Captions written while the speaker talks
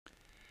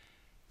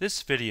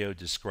This video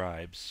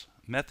describes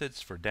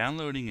methods for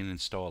downloading and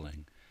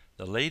installing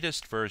the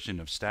latest version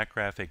of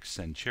Statgraphics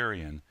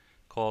Centurion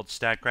called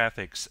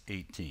Statgraphics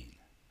 18.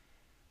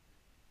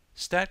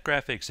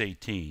 Statgraphics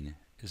 18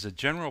 is a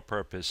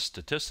general-purpose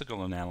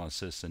statistical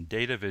analysis and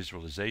data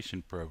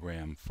visualization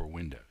program for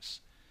Windows.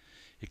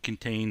 It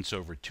contains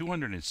over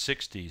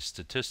 260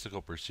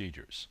 statistical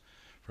procedures,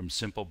 from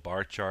simple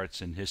bar charts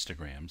and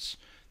histograms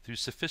through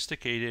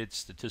sophisticated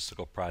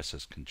statistical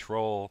process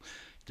control,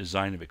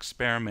 design of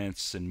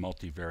experiments, and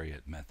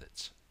multivariate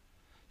methods.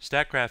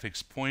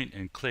 Statgraphics'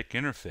 point-and-click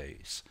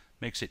interface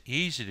makes it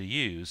easy to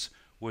use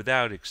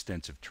without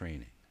extensive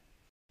training.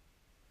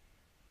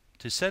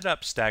 To set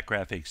up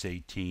Statgraphics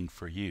 18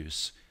 for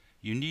use,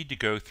 you need to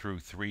go through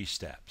 3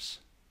 steps.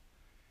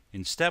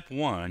 In step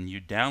 1,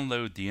 you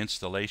download the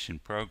installation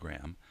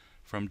program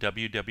from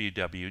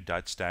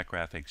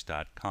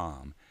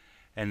www.statgraphics.com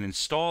and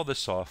install the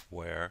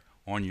software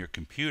on your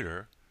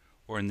computer,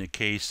 or in the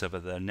case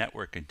of the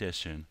network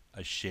edition,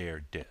 a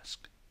shared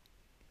disk.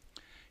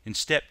 In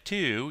step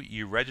 2,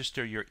 you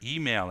register your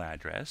email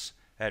address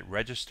at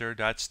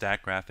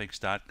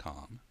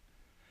register.statgraphics.com,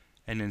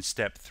 and in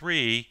step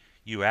 3,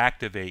 you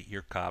activate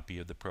your copy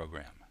of the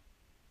program.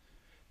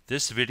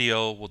 This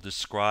video will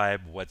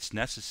describe what's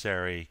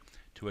necessary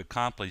to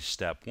accomplish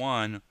step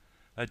 1.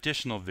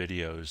 Additional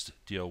videos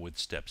deal with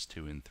steps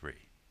 2 and 3.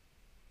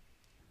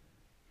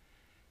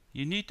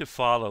 You need to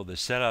follow the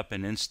setup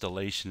and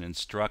installation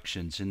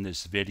instructions in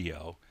this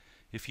video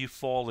if you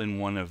fall in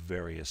one of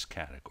various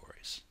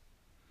categories.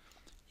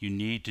 You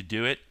need to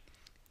do it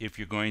if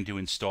you're going to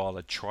install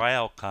a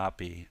trial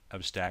copy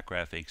of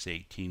Statgraphics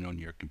 18 on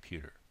your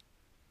computer.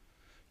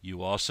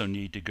 You also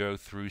need to go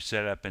through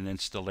setup and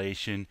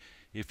installation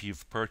if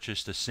you've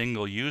purchased a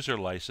single user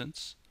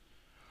license,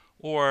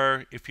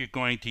 or if you're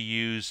going to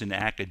use an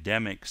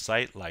academic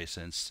site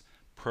license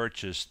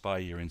purchased by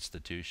your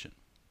institution.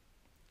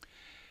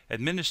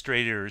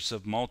 Administrators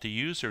of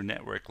multi-user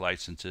network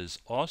licenses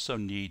also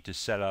need to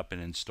set up and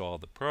install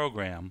the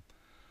program,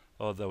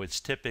 although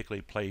it's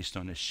typically placed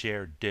on a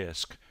shared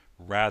disk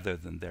rather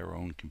than their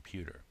own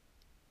computer.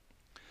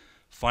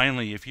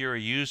 Finally, if you're a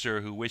user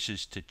who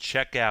wishes to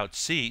check out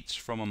seats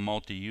from a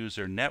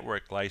multi-user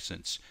network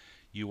license,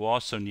 you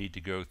also need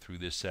to go through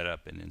the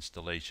setup and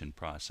installation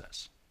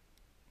process.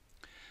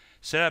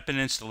 Setup and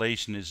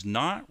installation is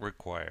not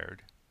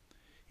required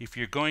if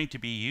you're going to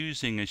be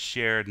using a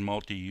shared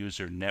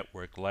multi-user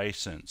network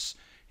license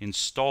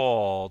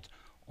installed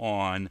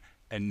on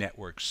a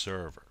network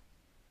server.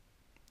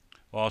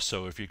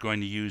 Also, if you're going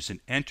to use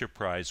an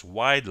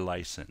enterprise-wide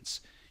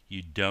license,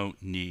 you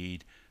don't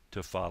need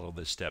to follow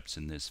the steps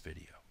in this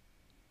video.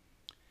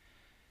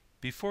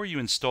 Before you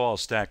install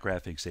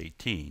Statgraphics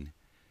 18,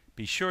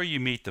 be sure you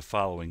meet the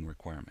following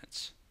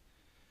requirements.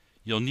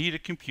 You'll need a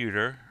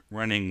computer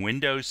running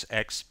Windows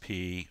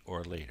XP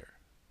or later.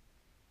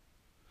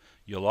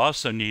 You'll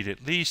also need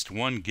at least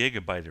 1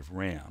 GB of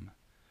RAM,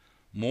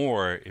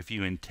 more if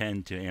you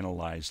intend to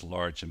analyze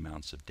large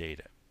amounts of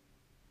data.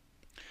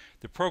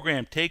 The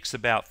program takes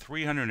about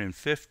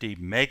 350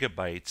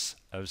 megabytes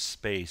of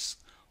space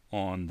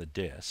on the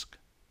disk.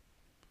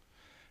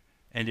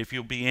 And if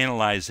you'll be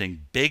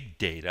analyzing big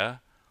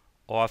data,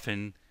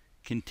 often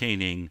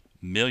containing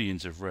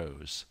millions of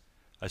rows,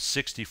 a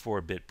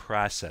 64-bit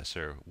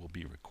processor will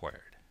be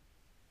required.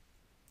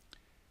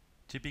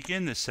 To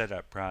begin the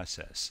setup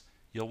process,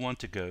 you'll want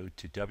to go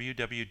to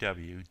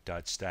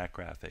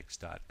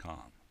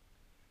www.statgraphics.com.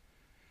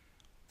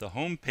 The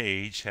home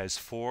page has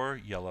 4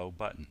 yellow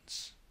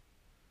buttons.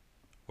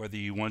 Whether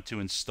you want to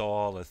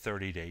install a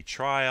 30-day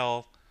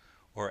trial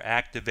or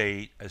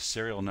activate a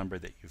serial number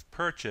that you've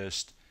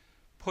purchased,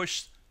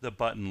 push the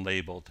button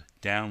labeled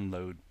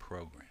Download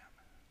Program.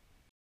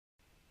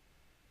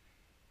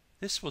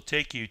 This will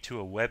take you to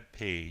a web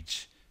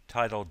page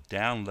titled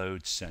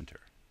Download Center.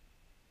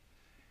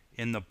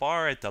 In the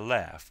bar at the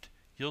left,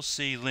 you'll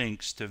see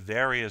links to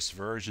various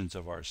versions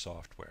of our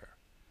software.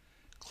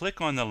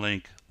 Click on the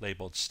link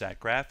labeled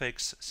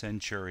Statgraphics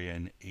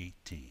Centurion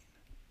 18.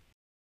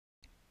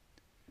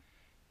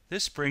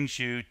 This brings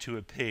you to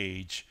a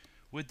page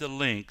with the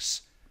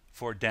links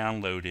for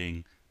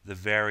downloading the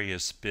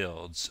various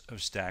builds of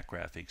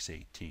Statgraphics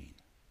 18.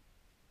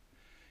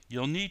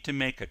 You'll need to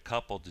make a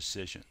couple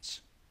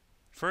decisions.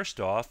 First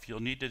off,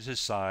 you'll need to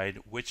decide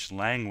which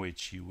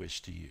language you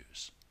wish to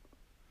use.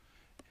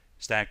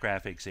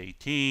 Statgraphics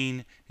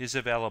 18 is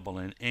available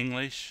in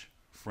English,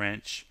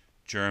 French,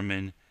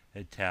 German,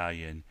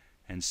 Italian,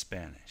 and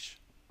Spanish.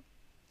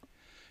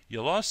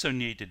 You'll also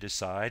need to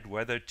decide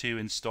whether to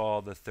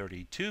install the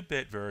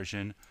 32-bit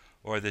version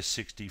or the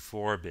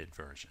 64-bit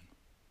version.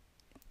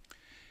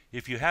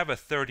 If you have a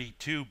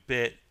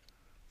 32-bit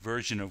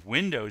version of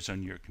Windows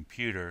on your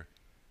computer,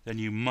 then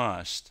you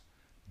must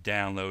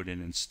download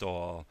and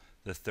install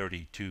the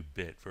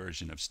 32-bit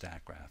version of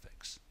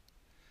Statgraphics.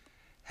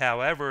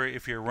 However,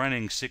 if you're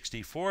running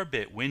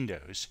 64-bit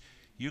Windows,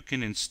 you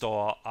can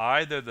install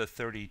either the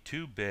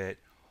 32-bit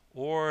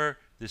or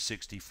the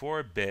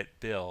 64-bit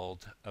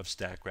build of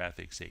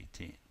Statgraphics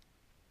 18.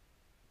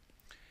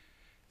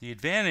 The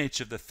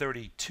advantage of the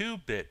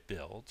 32-bit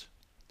build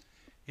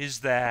is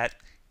that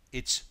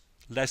it's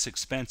less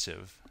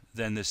expensive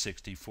than the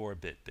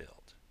 64-bit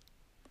build.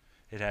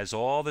 It has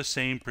all the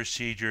same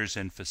procedures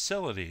and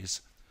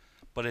facilities,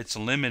 but it's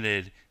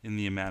limited in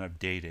the amount of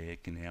data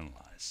it can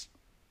analyze.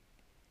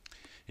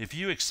 If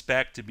you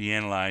expect to be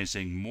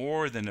analyzing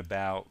more than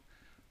about,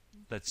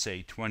 let's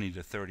say, 20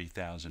 to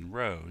 30,000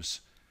 rows,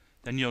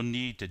 then you'll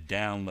need to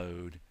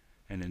download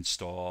and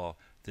install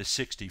the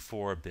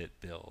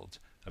 64-bit build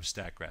of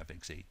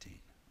Statgraphics 18.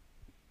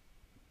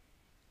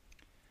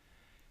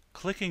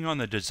 Clicking on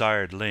the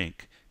desired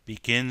link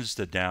begins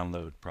the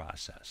download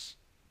process.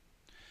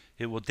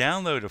 It will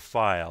download a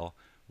file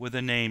with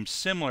a name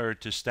similar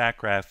to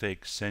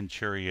Statgraphics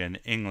Centurion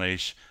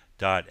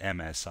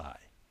English.msi.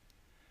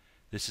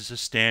 This is a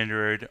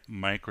standard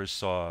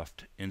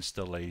Microsoft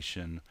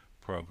installation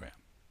program.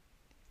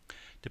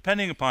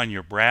 Depending upon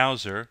your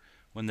browser,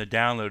 when the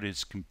download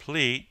is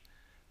complete,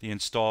 the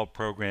installed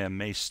program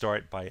may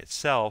start by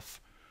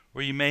itself,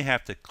 or you may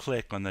have to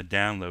click on the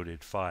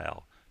downloaded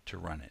file to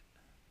run it.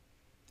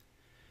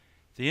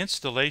 The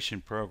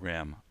installation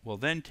program will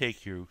then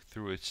take you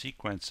through a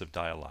sequence of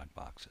dialog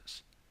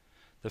boxes.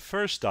 The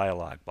first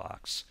dialog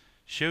box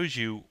shows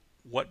you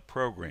what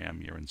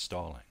program you're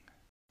installing.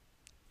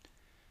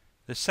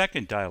 The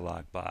second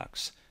dialog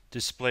box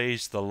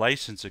displays the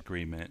license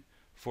agreement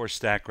for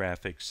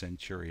Statgraphics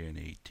Centurion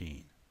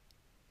 18.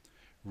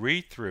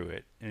 Read through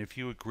it, and if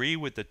you agree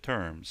with the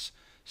terms,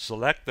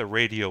 select the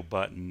radio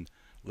button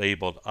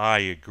labeled I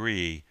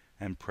agree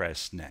and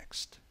press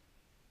Next.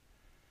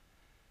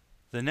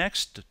 The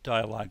next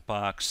dialog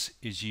box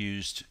is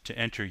used to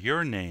enter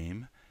your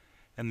name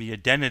and the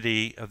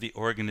identity of the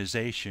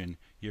organization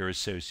you're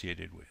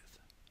associated with.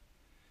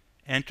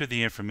 Enter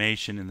the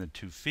information in the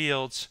two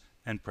fields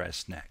and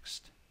press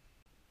Next.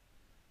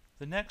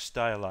 The next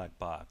dialog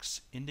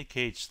box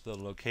indicates the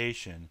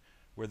location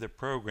where the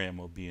program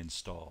will be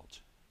installed.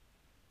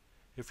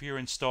 If you're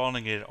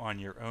installing it on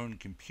your own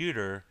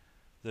computer,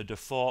 the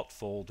default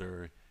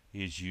folder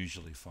is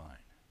usually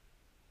fine.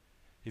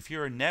 If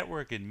you're a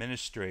network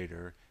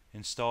administrator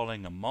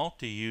installing a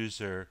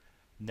multi-user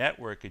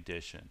network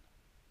edition,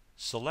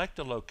 select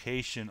a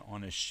location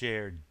on a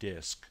shared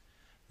disk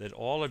that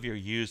all of your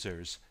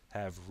users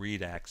have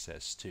read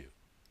access to.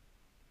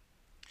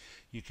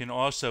 You can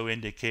also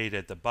indicate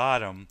at the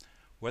bottom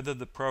whether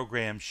the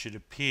program should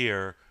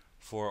appear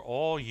for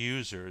all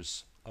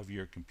users of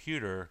your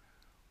computer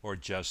or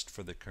just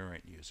for the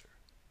current user.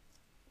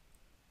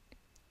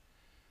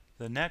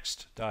 The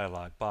next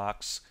dialog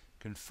box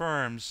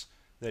confirms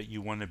that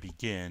you want to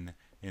begin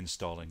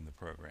installing the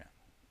program.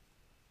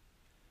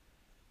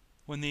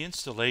 When the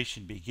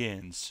installation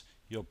begins,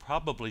 you'll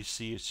probably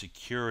see a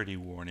security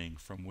warning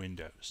from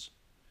Windows.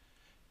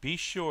 Be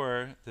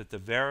sure that the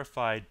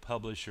verified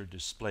publisher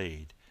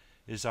displayed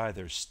is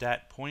either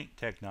StatPoint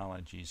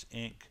Technologies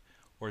Inc.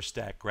 or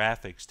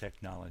Statgraphics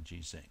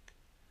Technologies Inc.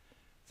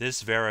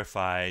 This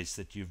verifies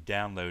that you've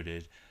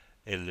downloaded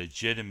a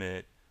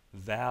legitimate,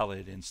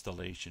 valid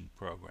installation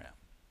program.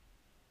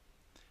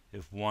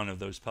 If one of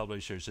those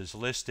publishers is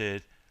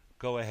listed,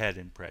 go ahead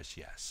and press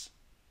Yes.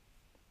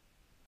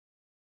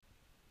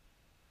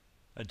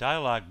 A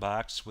dialog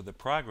box with a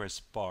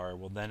progress bar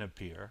will then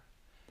appear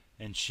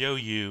and show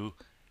you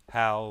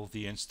how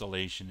the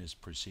installation is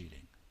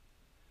proceeding.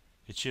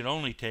 It should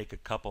only take a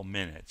couple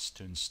minutes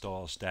to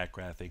install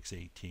Statgraphics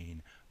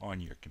 18 on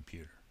your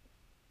computer.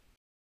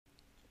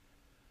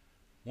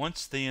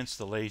 Once the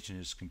installation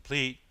is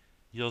complete,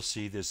 you'll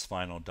see this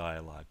final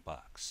dialog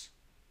box.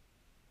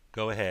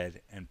 Go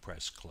ahead and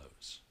press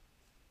Close.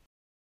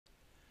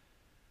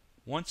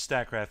 Once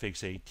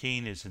Statgraphics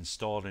 18 is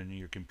installed in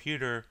your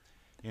computer,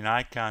 an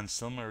icon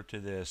similar to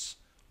this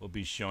will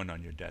be shown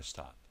on your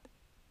desktop.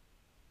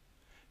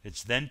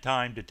 It's then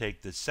time to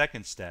take the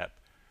second step,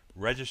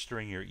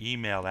 registering your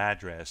email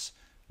address,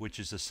 which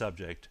is the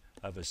subject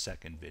of a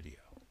second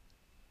video.